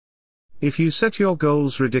If you set your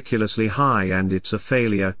goals ridiculously high and it's a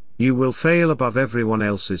failure, you will fail above everyone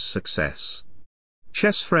else's success.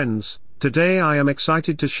 Chess friends, today I am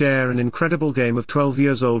excited to share an incredible game of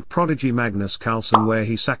 12-year-old prodigy Magnus Carlsen where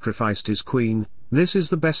he sacrificed his queen. This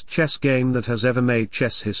is the best chess game that has ever made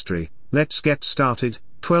chess history. Let's get started.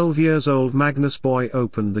 12-year-old Magnus boy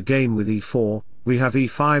opened the game with e4, we have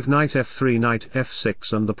e5 knight f3 knight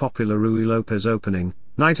f6 and the popular Ruy Lopez opening,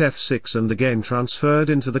 knight f6 and the game transferred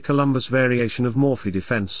into the Columbus variation of Morphy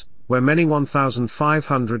defense, where many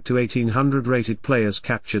 1500 to 1800 rated players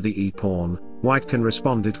capture the e-pawn. White can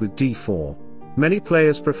respond it with d4. Many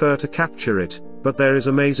players prefer to capture it, but there is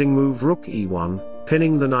amazing move rook e1,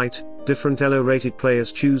 pinning the knight. Different elo rated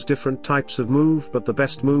players choose different types of move, but the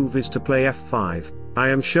best move is to play f5. I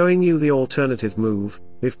am showing you the alternative move.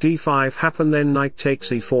 If d5 happen, then knight takes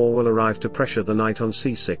e4 will arrive to pressure the knight on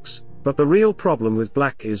c6, but the real problem with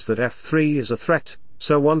black is that f3 is a threat,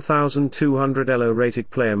 so 1200 elo rated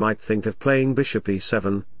player might think of playing bishop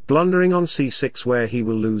e7, blundering on c6 where he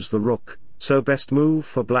will lose the rook, so best move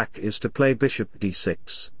for black is to play bishop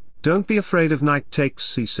d6. Don't be afraid of knight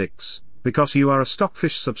takes c6. Because you are a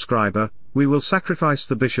Stockfish subscriber, we will sacrifice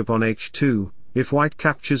the bishop on h2, if white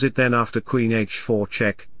captures it then after queen h4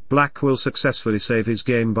 check, black will successfully save his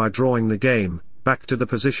game by drawing the game, back to the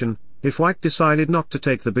position. If white decided not to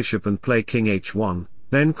take the bishop and play king h1,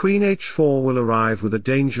 then queen h4 will arrive with a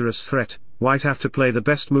dangerous threat, white have to play the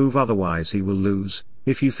best move otherwise he will lose.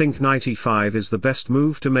 If you think knight e5 is the best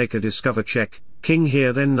move to make a discover check, king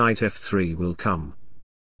here then knight f3 will come.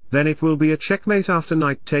 Then it will be a checkmate after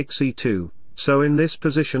knight takes e2, so in this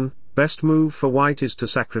position, best move for white is to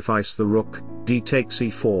sacrifice the rook, d takes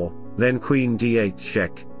e4, then queen d8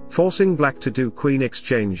 check, forcing black to do queen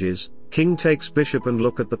exchanges, king takes bishop and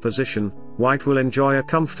look at the position. White will enjoy a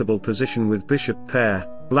comfortable position with bishop pair,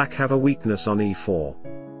 black have a weakness on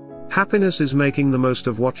e4. Happiness is making the most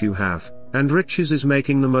of what you have, and riches is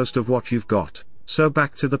making the most of what you've got, so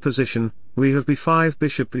back to the position, we have b5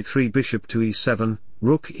 bishop e3 bishop to e7,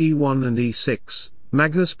 rook e1 and e6,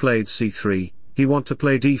 Magnus played c3, he want to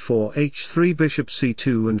play d4 h3 bishop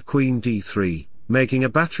c2 and queen d3, making a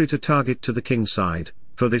battery to target to the king side.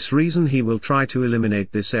 For this reason he will try to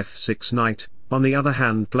eliminate this f6 knight. On the other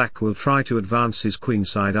hand, black will try to advance his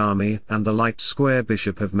queenside army and the light square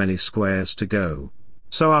bishop have many squares to go.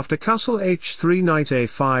 So after castle h3 knight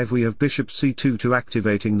a5 we have bishop c2 to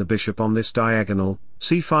activating the bishop on this diagonal,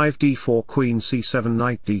 c5 d4 queen c7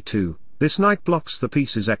 knight d2. This knight blocks the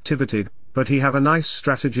pieces activated, but he have a nice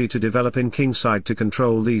strategy to develop in kingside to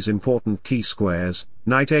control these important key squares.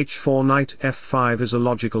 Knight h4 knight f5 is a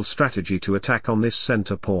logical strategy to attack on this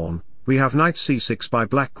center pawn. We have knight c6 by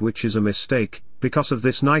black, which is a mistake. Because of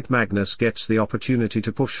this, knight Magnus gets the opportunity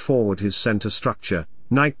to push forward his center structure,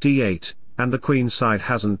 knight d8, and the queen side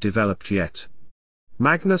hasn't developed yet.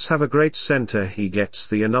 Magnus have a great center, he gets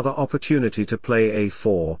the another opportunity to play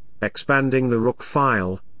a4, expanding the rook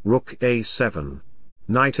file, rook a7.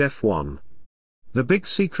 Knight f1. The big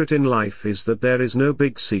secret in life is that there is no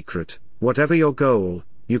big secret. Whatever your goal,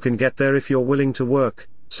 you can get there if you're willing to work.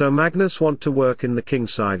 So Magnus want to work in the king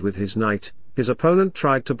side with his knight. His opponent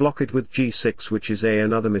tried to block it with g6, which is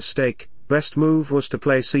another mistake. Best move was to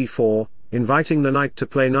play c4, inviting the knight to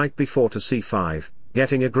play knight b4 to c5,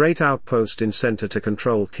 getting a great outpost in center to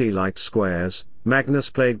control key light squares. Magnus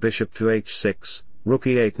played bishop to h6, rook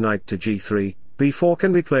e8 knight to g3. b4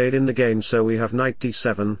 can be played in the game, so we have knight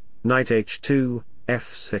d7, knight h2,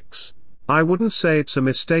 f6. I wouldn't say it's a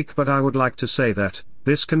mistake, but I would like to say that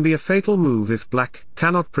this can be a fatal move if black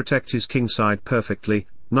cannot protect his kingside perfectly.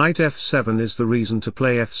 Knight f7 is the reason to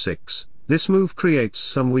play f6. This move creates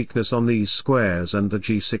some weakness on these squares and the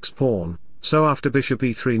g6 pawn, so after bishop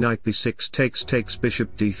e3 knight b6 takes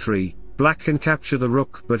bishop d3, black can capture the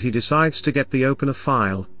rook, but he decides to get the opener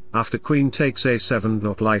file. After queen takes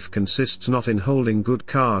a7. Life consists not in holding good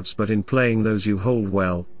cards but in playing those you hold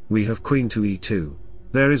well. We have queen to e2.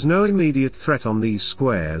 There is no immediate threat on these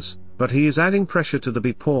squares, but he is adding pressure to the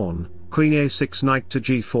b pawn, queen a6 knight to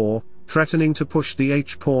g4, threatening to push the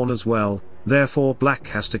h pawn as well. Therefore black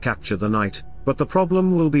has to capture the knight, but the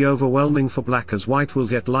problem will be overwhelming for black as white will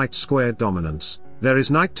get light square dominance. There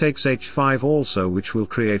is knight takes h5 also, which will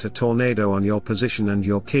create a tornado on your position and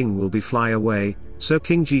your king will be fly away. So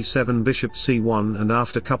king g7 bishop c1, and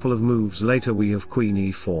after couple of moves later we have queen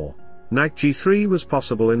e4. Knight g3 was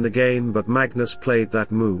possible in the game, but Magnus played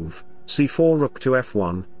that move. c4 rook to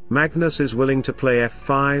f1. Magnus is willing to play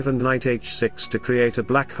f5 and knight h6 to create a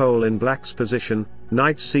black hole in black's position.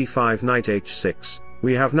 Knight c5 knight h6.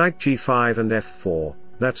 We have knight g5 and f4.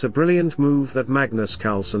 That's a brilliant move that Magnus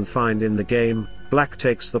Carlsen find in the game. Black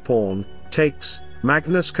takes the pawn, takes,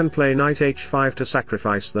 Magnus can play knight h5 to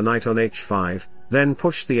sacrifice the knight on h5, then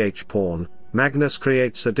push the h-pawn. Magnus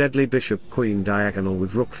creates a deadly bishop-queen diagonal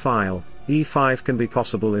with rook file. e5 can be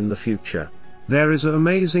possible in the future. There is an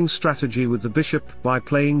amazing strategy with the bishop by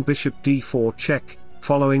playing bishop d4 check,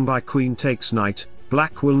 following by queen takes knight.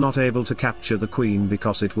 Black will not able to capture the queen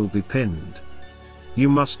because it will be pinned. You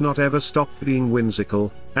must not ever stop being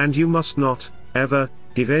whimsical, and you must not, ever,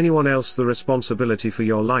 give anyone else the responsibility for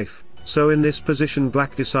your life. So in this position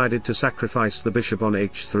Black decided to sacrifice the bishop on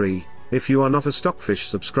h3. If you are not a Stockfish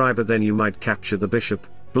subscriber then you might capture the bishop,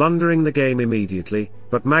 blundering the game immediately,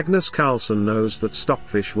 but Magnus Carlsen knows that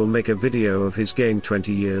Stockfish will make a video of his game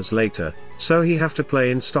 20 years later, so he have to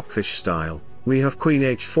play in Stockfish style. We have queen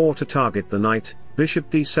h4 to target the knight, bishop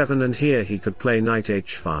d7, and here he could play knight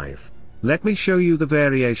h5. Let me show you the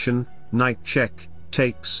variation. Knight check,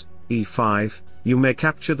 takes, e5, you may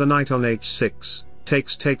capture the knight on h6,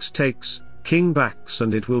 takes, king backs,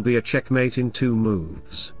 and it will be a checkmate in 2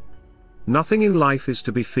 moves. Nothing in life is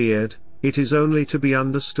to be feared, it is only to be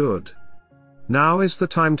understood. Now is the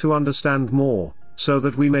time to understand more, so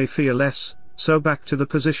that we may fear less. So back to the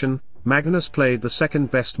position, Magnus played the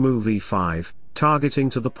second best move e5, targeting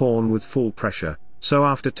to the pawn with full pressure. So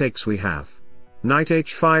after takes we have knight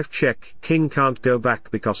h5 check. King can't go back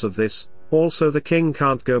because of this, also the king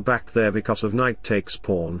can't go back there because of knight takes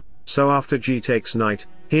pawn. So after g takes knight,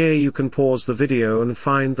 here you can pause the video and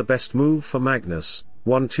find the best move for Magnus.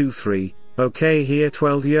 1 2 3, okay, here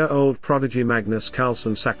 12-year-old prodigy Magnus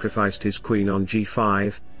Carlsen sacrificed his queen on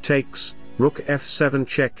g5, takes, rook f7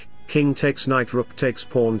 check, king takes knight, rook takes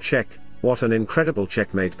pawn check. What an incredible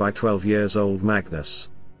checkmate by 12 years old Magnus.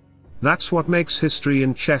 That's what makes history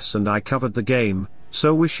in chess, and I covered the game,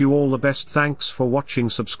 so wish you all the best. Thanks for watching,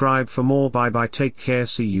 subscribe for more, bye bye, take care,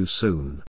 see you soon.